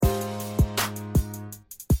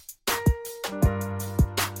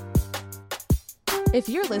If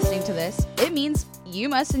you're listening to this, it means you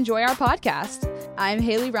must enjoy our podcast. I'm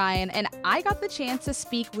Haley Ryan, and I got the chance to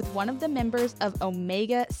speak with one of the members of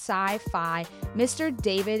Omega Psi Phi, Mr.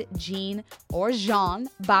 David Jean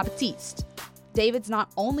Baptiste. David's not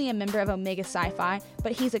only a member of Omega Psi Phi,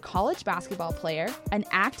 but he's a college basketball player, an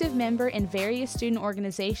active member in various student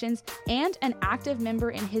organizations, and an active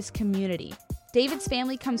member in his community. David's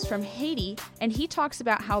family comes from Haiti, and he talks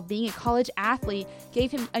about how being a college athlete gave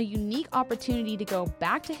him a unique opportunity to go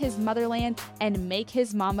back to his motherland and make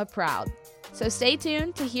his mama proud. So stay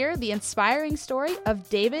tuned to hear the inspiring story of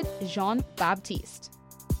David Jean Baptiste.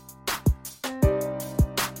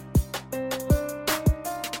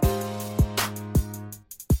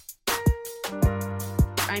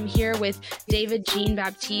 I'm here with David Jean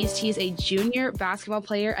Baptiste. He's a junior basketball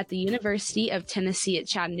player at the University of Tennessee at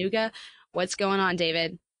Chattanooga. What's going on,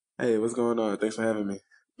 David? Hey, what's going on? Thanks for having me.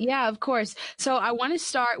 Yeah, of course. So I want to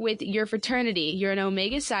start with your fraternity. You're an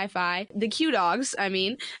Omega Psi Phi, the Q Dogs, I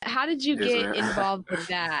mean. How did you get involved with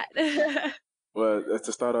that? Well,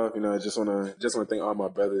 to start off, I just want to thank all my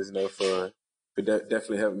brothers, for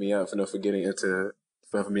definitely helping me out, for for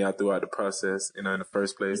helping me out throughout the process, in the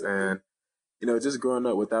first place. And, just growing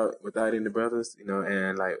up without any brothers,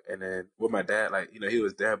 and then with my dad, he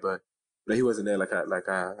was there, but he wasn't there like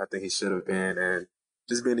I think he should have been. And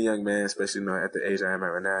just being a young man, especially, at the age I am at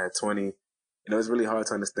right now, at 20, it's really hard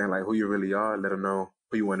to understand, who you really are, let them know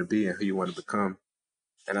who you want to be and who you want to become.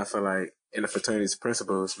 And I feel like in the fraternity's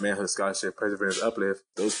principles, manhood, scholarship, perseverance, uplift,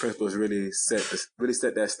 those principles really set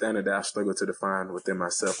that standard that I struggle to define within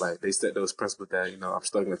myself. They set those principles that, I'm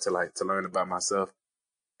struggling to learn about myself.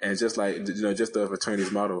 And just just the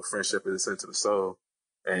fraternity's motto, friendship is essential to the soul.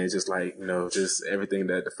 And just just everything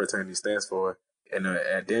that the fraternity stands for. And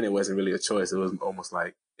then it wasn't really a choice. It was almost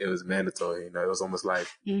like it was mandatory. It was almost like,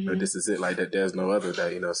 this is it. That there's no other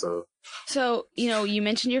that, so. So, you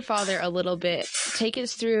mentioned your father a little bit. Take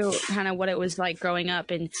us through kind of what it was like growing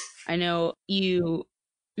up. And I know you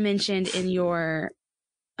mentioned in your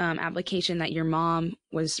application that your mom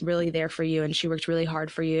was really there for you and she worked really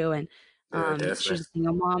hard for you. And she's a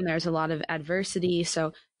single mom. There's a lot of adversity.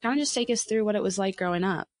 So kind of just take us through what it was like growing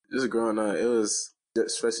up. Just growing up, it was,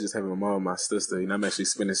 especially just having my mom and my sister. I'm actually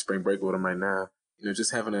spending spring break with them right now.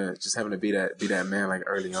 Just having to be that man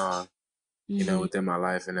early on, within my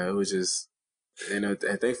life. And it was just, and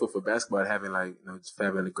thankful for basketball having just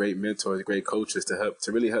having great mentors, great coaches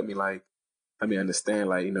to really help me help me understand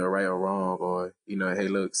right or wrong, or hey,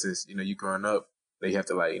 look, since you growing up, you have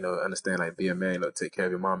to understand be a man, take care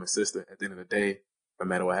of your mom and sister at the end of the day, no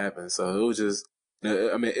matter what happens. So it was just,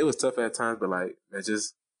 it was tough at times, but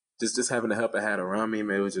just having the help I had around me,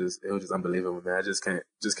 man, it was just unbelievable, man. I just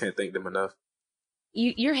can't thank them enough.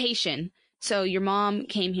 You're Haitian, so your mom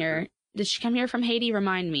came here. Did she come here from Haiti?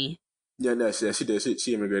 Remind me. Yeah, no, she did.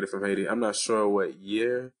 She immigrated from Haiti. I'm not sure what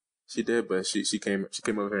year she did, but she came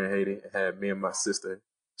over here in Haiti and had me and my sister.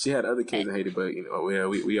 She had other kids in Haiti, but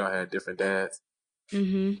we all had different dads.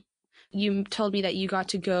 Mm-hmm. You told me that you got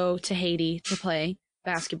to go to Haiti to play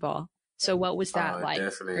basketball. So what was that like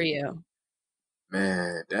definitely. for you?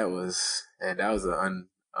 Man, that was an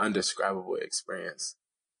undescribable experience.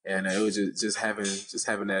 And it was just having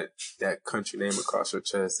that country name across your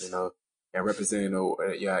chest, and representing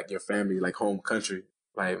your family, home country.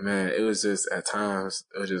 Man, it was just at times,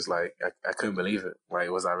 it was just I couldn't believe it.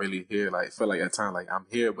 Was I really here? It felt like at times, I'm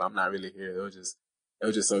here, but I'm not really here. It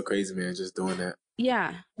was just so crazy, man, just doing that.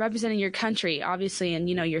 Yeah, representing your country, obviously, and,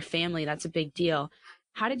 your family, that's a big deal.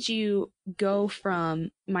 How did you go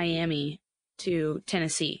from Miami to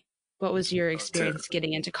Tennessee? What was your experience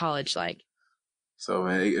getting into college like? So,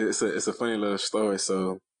 man, it's a funny little story.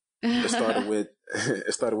 So it started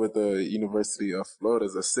with the University of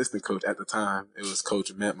Florida's assistant coach at the time. It was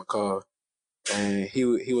Coach Matt McCall, and he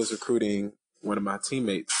was recruiting one of my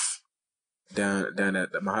teammates down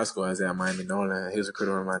at my high school. I was at Miami Norland. He was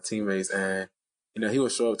recruiting one of my teammates, and he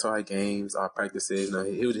would show up to our games, our practices.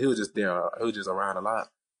 He was just there. He was just around a lot.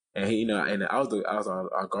 And he, and I was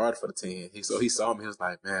our guard for the team. So he saw me. He was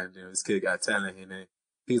like, man, this kid got talent. And then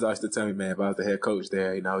he's always to tell me, man, if I was the head coach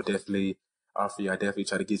there, I would definitely offer you. I definitely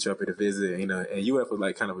try to get you up here to visit. And UF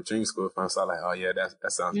was kind of a dream school for us. So I was like, oh yeah,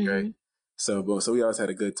 that sounds great. So we always had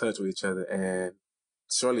a good touch with each other. And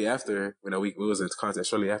shortly after, we was in contact.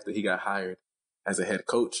 Shortly after, he got hired as a head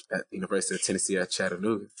coach at the University of Tennessee at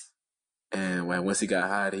Chattanooga. And once he got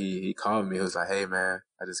hired, he called me. He was like, hey man,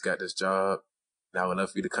 I just got this job and I would love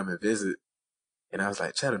for you to come and visit. And I was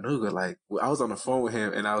like, Chattanooga, I was on the phone with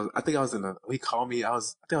him and he called me. I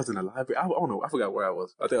think I was in the library. I don't know. I forgot where I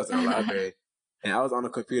was. I think I was in the library And I was on the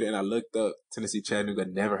computer and I looked up Tennessee Chattanooga.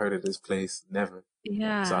 Never heard of this place. Never. So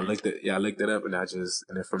I Yeah. looked it up, and and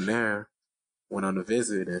then from there went on a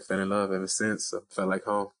visit and fell in love ever since. So felt like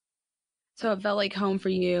home. So it felt like home for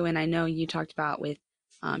you. And I know you talked about with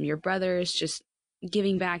your brothers just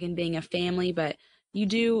giving back and being a family, but you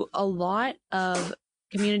do a lot of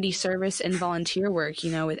community service and volunteer work,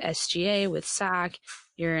 with SGA, with SAC,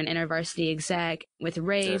 you're an InterVarsity exec with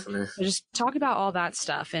Rave. Definitely. So just talk about all that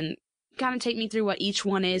stuff and kind of take me through what each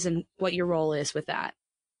one is and what your role is with that.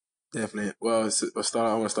 Definitely. Well, I want to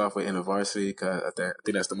start off with InterVarsity because I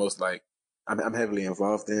think that's the most like I'm heavily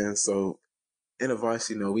involved in. So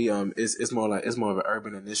InterVarsity, we it's more of an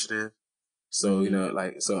urban initiative. So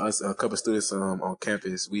so us a couple of students on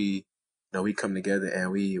campus, we come together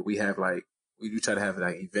and we have like we try to have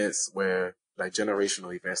like events where like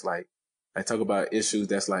generational events like talk about issues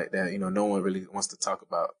that's like that no one really wants to talk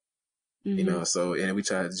about. So and we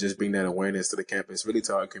try to just bring that awareness to the campus, really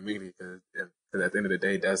to our community, because at the end of the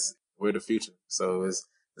day, we're the future. So it's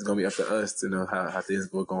gonna be up to us to know how things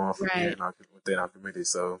will go on from here within our community.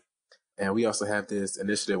 So, and we also have this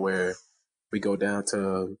initiative where we go down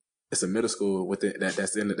to it's a middle school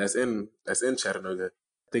that's in Chattanooga.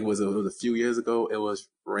 I think it was a few years ago. It was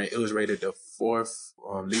rated the fourth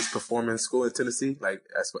least performing school in Tennessee, like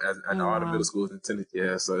as all the middle schools in Tennessee.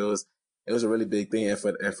 Yeah, so it was a really big thing, and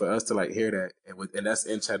for us to like hear that, and that's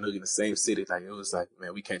in Chattanooga, in the same city. Like it was like,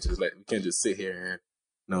 man, we can't just sit here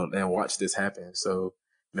and watch this happen. So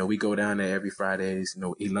we go down there every Fridays,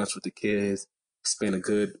 eat lunch with the kids, spend a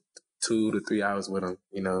good 2 to 3 hours with them,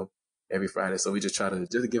 every Friday. So we just try to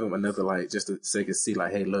give them another just to so they can see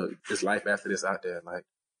like, hey, look, there's life after this out there. Like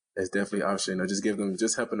there's definitely option.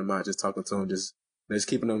 Just helping them out, just talking to them, just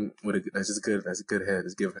keeping them with that's a good head.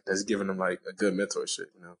 That's giving them like a good mentorship,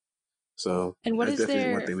 So and what that's is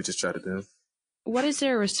definitely one thing we just try to do. What is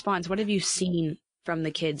their response? What have you seen from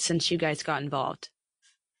the kids since you guys got involved?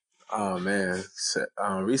 Oh man,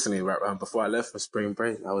 recently, right before I left for spring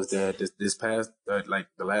break, I was there this past the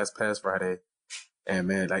last past Friday, and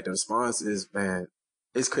man, like the response is, man,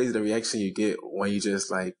 it's crazy the reaction you get when you just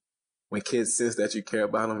like when kids sense that you care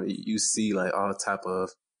about them. You see like all type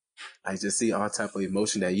of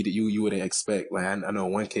emotion that you wouldn't expect. Like I know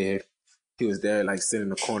one kid, he was there like sitting in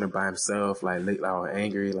the corner by himself, like all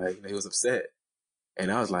angry, like he was upset.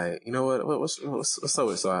 And I was like, you know what's up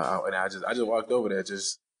with? So I just walked over there,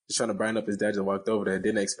 just trying to brighten up his dad. Just walked over there,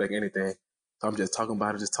 didn't expect anything. So I'm just talking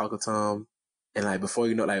about it, just talking to him. And like before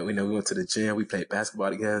you know, we went to the gym, we played basketball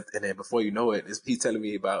together, and then before you know it, he's telling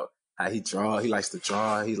me about how he likes to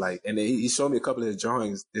draw. And then he showed me a couple of his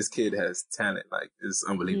drawings. This kid has talent, like it's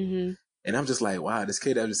unbelievable. And I'm just like, wow, this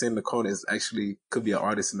kid that was just in the corner is actually could be an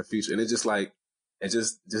artist in the future. And it's just like, and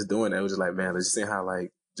just doing that, it was just like, man, let's just see how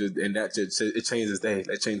like, it changed his day.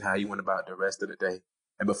 That changed how he went about the rest of the day.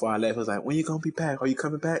 And before I left, I was like, when you gonna be back? Are you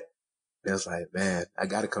coming back? And it's like, man, I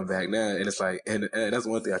gotta come back now. And it's like, and that's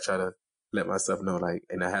one thing I try to let myself know, like,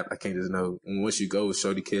 and I can't just know. And once you go,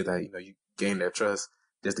 show the kid that, you gain their trust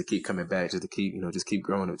just to keep coming back, just to keep, just keep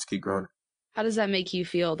growing it, just keep growing it. How does that make you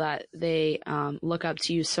feel that they look up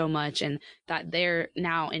to you so much and that they're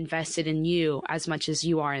now invested in you as much as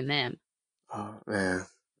you are in them? Oh man,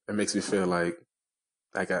 it makes me feel like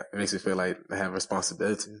it makes me feel like I have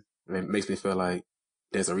responsibility. It makes me feel like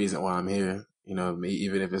there's a reason why I'm here.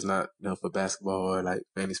 Even if it's not for basketball or like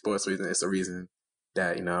any sports reason, it's a reason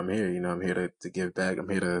that I'm here. I'm here to give back. I'm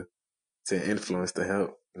here to influence, to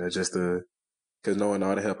help. Because knowing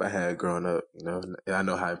all the help I had growing up, I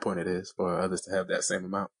know how important it is for others to have that same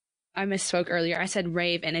amount. I misspoke earlier. I said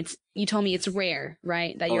rave, and you told me it's rare,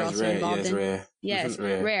 right? That you're also rare. involved in. Rare. Yes,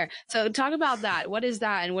 rare. So talk about that. What is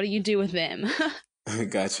that, and what do you do with them?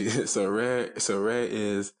 Got you. So rare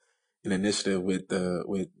is an initiative with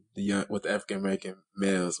the African American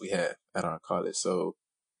males we had at our college. So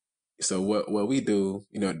what we do,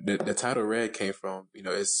 the title rare came from,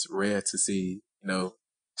 it's rare to see,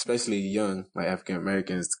 especially young like African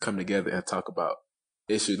Americans come together and talk about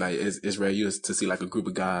issues. Like it's rare to see like a group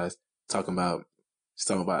of guys talking about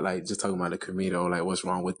the community or like what's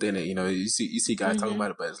wrong within it. You see guys talking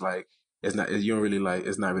about it, but it's like it's not really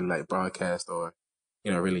like broadcast or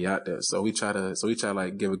really out there. So we try to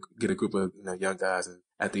like get a group of young guys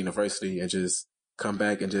at the university and just come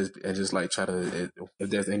back and just like try to, if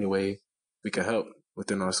there's any way we can help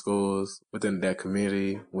within our schools, within that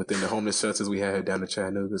community, within the homeless shelters we have down in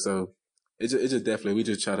Chattanooga. So it just definitely, we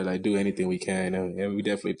just try to like do anything we can, and we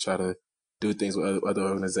definitely try to do things with other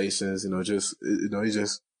organizations, just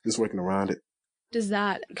working around it. Does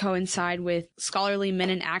that coincide with Scholarly Men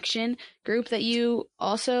in Action group that you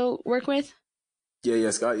also work with?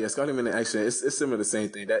 Scotty Men in Action. It's similar to the same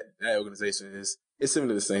thing. That organization it's similar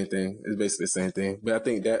to the same thing. It's basically the same thing. But I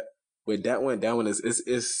think that with that one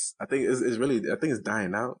is I think it's really I think it's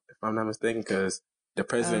dying out if I'm not mistaken because the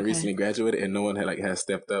president recently graduated and no one has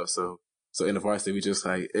stepped up. So in the varsity we just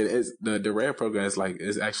it's the rare program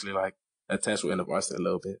is actually attached with InterVarsity a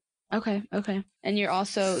little bit. Okay. And you're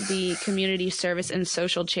also the community service and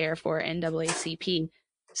social chair for NAACP.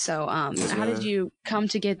 So how did you come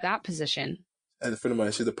to get that position? As a friend of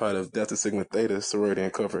mine, she's a part of Delta Sigma Theta Sorority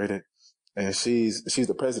Incorporated, and she's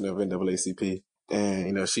the president of NAACP.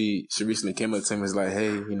 And she recently came up to me and was like,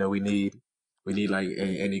 hey, we need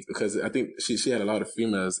any because I think she had a lot of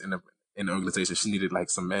females in the organization. She needed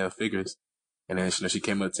some male figures, and then she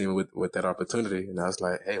came up to me with that opportunity, and I was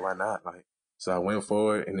like, hey, why not? So I went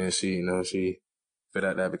forward, and then she filled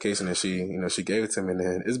out the application, and she gave it to me, and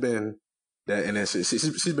then it's been that, and then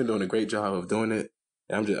she's been doing a great job of doing it.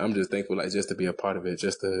 And I'm just thankful, just to be a part of it,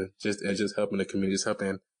 just helping the community, just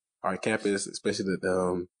helping our campus, especially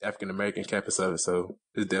the African American campus of it. So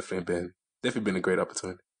it's definitely been a great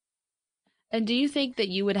opportunity. And do you think that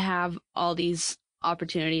you would have all these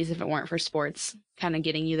opportunities if it weren't for sports kind of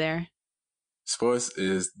getting you there? Sports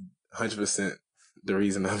is 100% the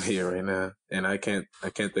reason I'm here right now, and I can't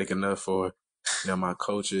thank enough for my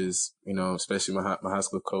coaches, especially my high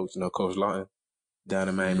school coach, Coach Lawton down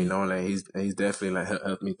in Miami, Norland. He's definitely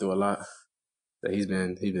helped me through a lot. That he's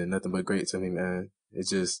been nothing but great to me, man.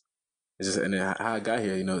 It's just and then how I got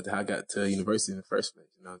here, how I got to university in the first place,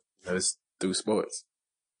 it's through sports.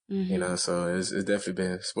 So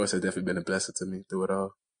sports has definitely been a blessing to me through it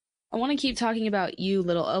all. I want to keep talking about you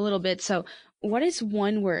a little bit. So what is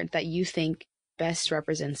one word that you think best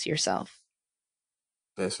represents yourself?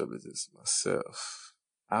 Best represents myself.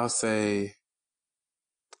 I'll say,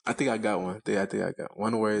 I think I got one. I think I got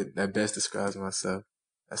one word that best describes myself.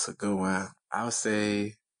 That's a good one. I'll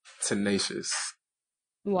say tenacious.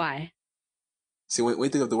 Why? See, when you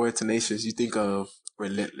think of the word tenacious, you think of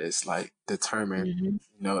relentless, determined,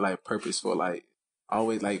 purposeful,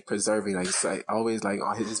 always preserving, it's always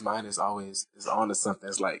his mind is always on to something.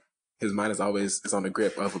 It's his mind is always on the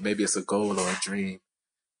grip of maybe it's a goal or a dream.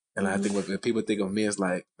 And I think when people think of me, it's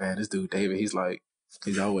man, this dude David, he's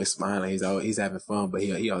always smiling, he's having fun, but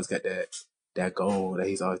he always got that goal that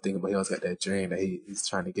he's always thinking about. He always got that dream that he's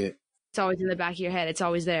trying to get. It's always in the back of your head. It's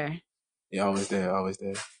always there. Yeah, always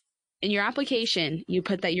there. In your application, you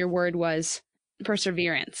put that your word was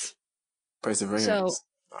perseverance. Perseverance. So,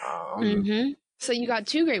 so you got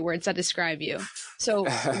two great words that describe you. So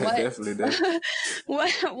what, definitely.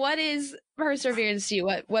 what is perseverance to you?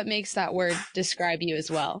 What makes that word describe you as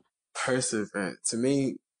well? Perseverance. To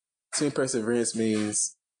me, perseverance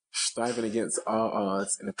means striving against all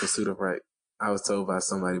odds in the pursuit of right. I was told by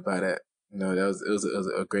somebody by that. It was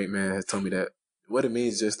a great man has told me that. What it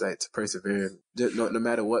means just to persevere, just, no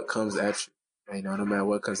matter what comes at you, no matter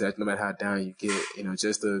what comes at you, no matter how down you get,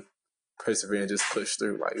 just to persevere and just push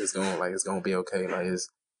through. It's gonna be okay.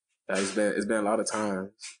 It's been a lot of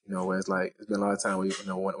times, where it's been a lot of times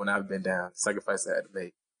where when I've been down, sacrifices I had to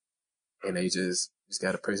make, and you just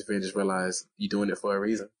gotta persevere and just realize you're doing it for a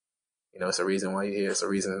reason. It's a reason why you're here. It's a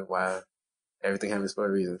reason why everything happens for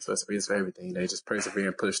a reason. So it's a reason for everything. Just persevere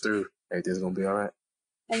and push through. Everything's gonna be all right.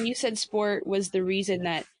 And you said sport was the reason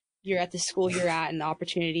that you're at the school you're at and the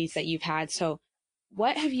opportunities that you've had. So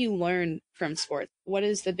what have you learned from sports? What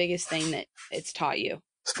is the biggest thing that it's taught you?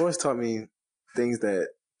 Sports taught me things that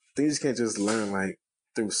you just can't just learn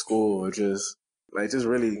through school or just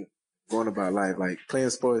really going about life. Playing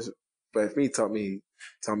sports, but for me, taught me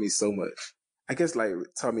so much. I guess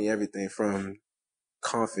taught me everything from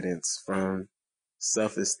confidence, from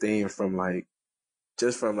self-esteem, from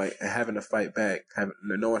having to fight back,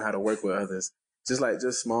 knowing how to work with others, just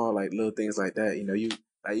small little things like that.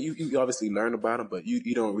 You obviously learn about them, but you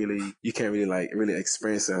can't really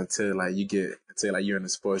experience it until you're in a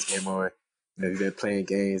sports game or you've been playing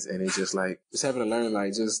games, and it's just having to learn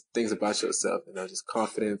just things about yourself, just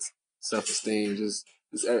confidence, self-esteem, just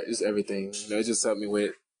everything. It just helped me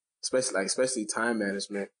with especially time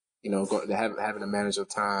management. Having to manage your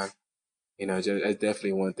time. That's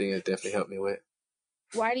definitely one thing that definitely helped me with.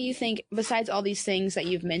 Why do you think, besides all these things that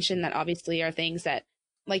you've mentioned that obviously are things that,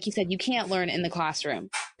 like you said, you can't learn in the classroom,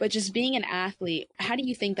 but just being an athlete, how do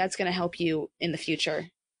you think that's going to help you in the future?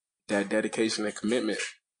 That dedication and commitment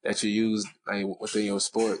that you use within your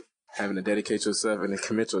sport, having to dedicate yourself and to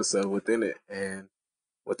commit yourself within it, and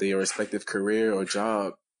within your respective career or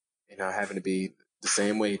job, having to be the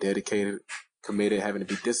same way, dedicated, committed, having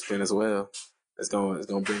to be disciplined as well. It's going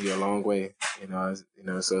to bring you a long way,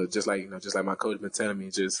 So just like my coach been telling me,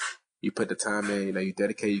 just you put the time in, you know, you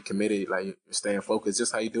dedicate, you committed, like you're staying focused,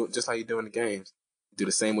 just how you do in the games. You do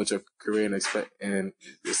the same with your career and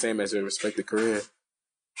the same as your respected career.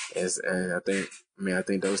 And I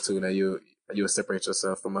think those two, that you'll separate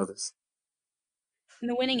yourself from others. And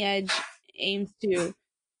the Winning Edge aims to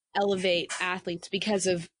elevate athletes because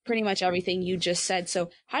of pretty much everything you just said. So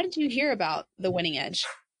how did you hear about the Winning Edge?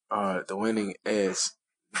 The Winning Edge,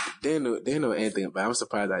 didn't know anything about it. I'm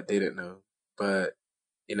surprised I didn't know. But,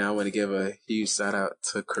 you know, I want to give a huge shout out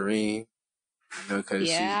to Kareem, you know, because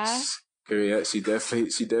she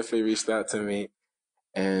definitely reached out to me.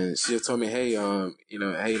 And she just told me, hey, why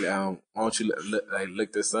don't you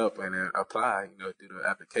look this up and then apply, you know, do the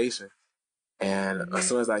application. And as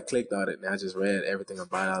soon as I clicked on it, and I just read everything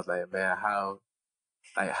about it, I was like, man,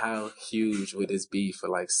 how huge would this be for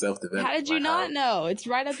like self-development? How did you not know? It's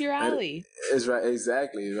right up your alley. It's right,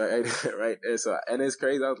 exactly, right there. So, and it's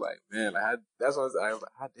crazy. I was like, man, that's what I was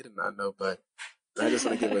like, how did I not know? But I just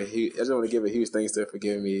want to give a huge thanks to her for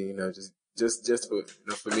giving me, you know, just for, you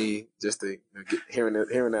know, for me, just to, you know,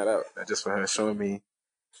 hearing that out, just for her showing me,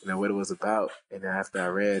 you know, what it was about. And then after I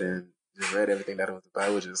read everything that it was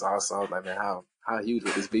about, which is awesome. I was like, man, how huge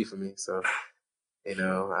would this be for me? So, you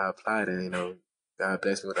know, I applied, and, you know, God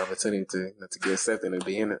blessed me with the opportunity to, you know, to get accepted and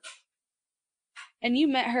be in it. And you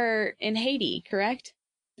met her in Haiti, correct?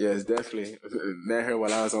 Yes, definitely. Met her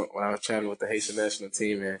while I was traveling with the Haitian national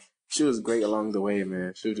team, man. She was great along the way,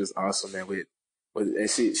 man. She was just awesome, man. And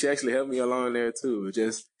she actually helped me along there too.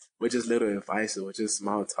 With just little advice, with just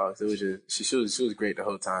small talks. It was just she was great the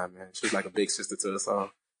whole time, man. She was like a big sister to us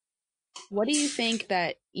all. What do you think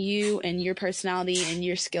that you and your personality and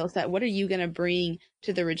your skill set, what are you going to bring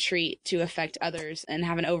to the retreat to affect others and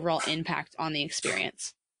have an overall impact on the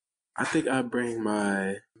experience? I think I bring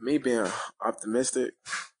me being optimistic,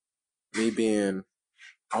 me being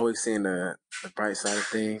always seeing the bright side of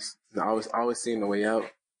things, you know, always seeing the way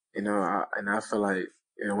out. You know, I feel like,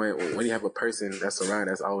 you know, when you have a person that's around,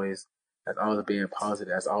 that's always being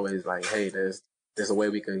positive, that's always like, hey, there's a way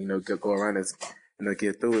we can, you know, go around this, you know,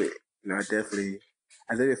 get through it. You know, I definitely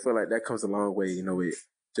feel like that comes a long way, you know, with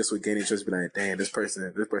gaining trust, be like, dang, this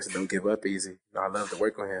person don't give up easy. You know, I love to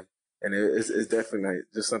work on him. And it's definitely like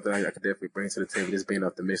just something I could definitely bring to the table, just being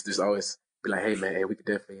optimistic. Just always be like, hey man, we could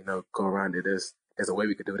definitely, you know, go around it. There's a way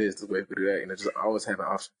we could do this, there's a way we could do that, you know, just always having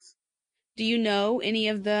options. Do you know any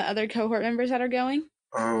of the other cohort members that are going?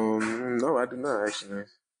 No, I do not actually.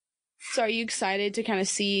 So are you excited to kind of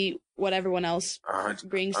see what everyone else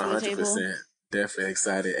brings to the table? 100%. Definitely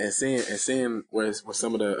excited, and seeing where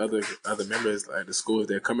some of the other members, like the schools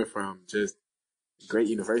they're coming from, just great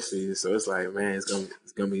universities. So it's like, man, it's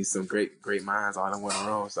gonna be some great minds all in one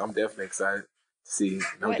room. So I'm definitely excited to see.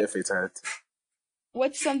 I'm definitely excited.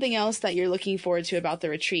 What's something else that you're looking forward to about the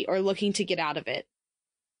retreat, or looking to get out of it?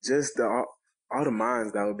 Just all the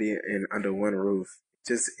minds that will be under one roof.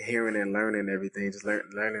 Just hearing and learning everything. Just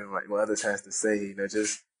learning like what others has to say. You know,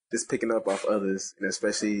 just picking up off others, and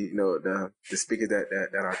especially, you know, the speakers that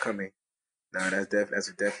are coming. Now that's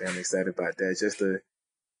definitely I'm excited about that. Just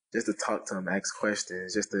to talk to them, ask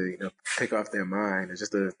questions, just to, you know, pick off their mind, and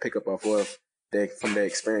just to pick up off from their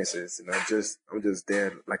experiences. You know, I'm just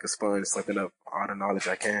there like a sponge, sucking up all the knowledge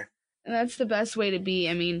I can. And that's the best way to be.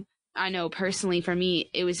 I mean, I know personally for me,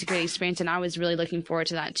 it was a great experience, and I was really looking forward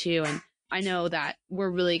to that too. And I know that we're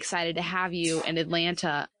really excited to have you in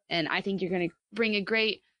Atlanta, and I think you're going to bring a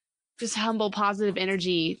great, just humble, positive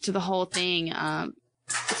energy to the whole thing.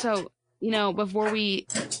 So, you know, before we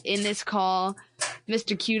end this call,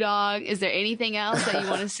 Mr. Q-Dog, is there anything else that you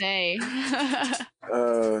want to say? Is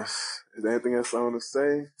there anything else I want to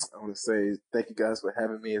say? I want to say thank you guys for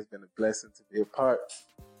having me. It's been a blessing to be a part.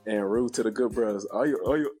 And rude to the good brothers. All you.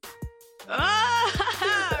 All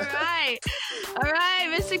right,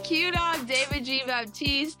 Mr. Q-Dog, David G.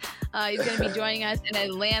 Baptiste. He's going to be joining us in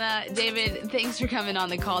Atlanta. David, thanks for coming on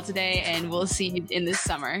the call today, and we'll see you in this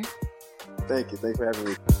summer. Thank you. Thanks for having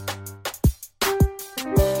me.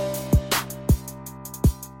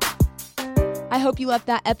 I hope you left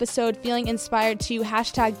that episode feeling inspired to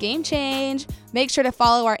 #GameChange. Make sure to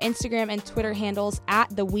follow our Instagram and Twitter handles at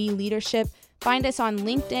The We Leadership. Find us on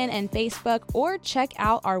LinkedIn and Facebook, or check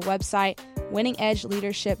out our website,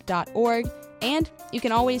 winningedgeleadership.org. And you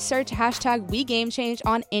can always search #WeGameChange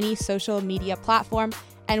on any social media platform,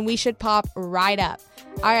 and we should pop right up.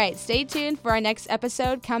 All right, stay tuned for our next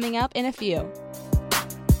episode coming up in a few.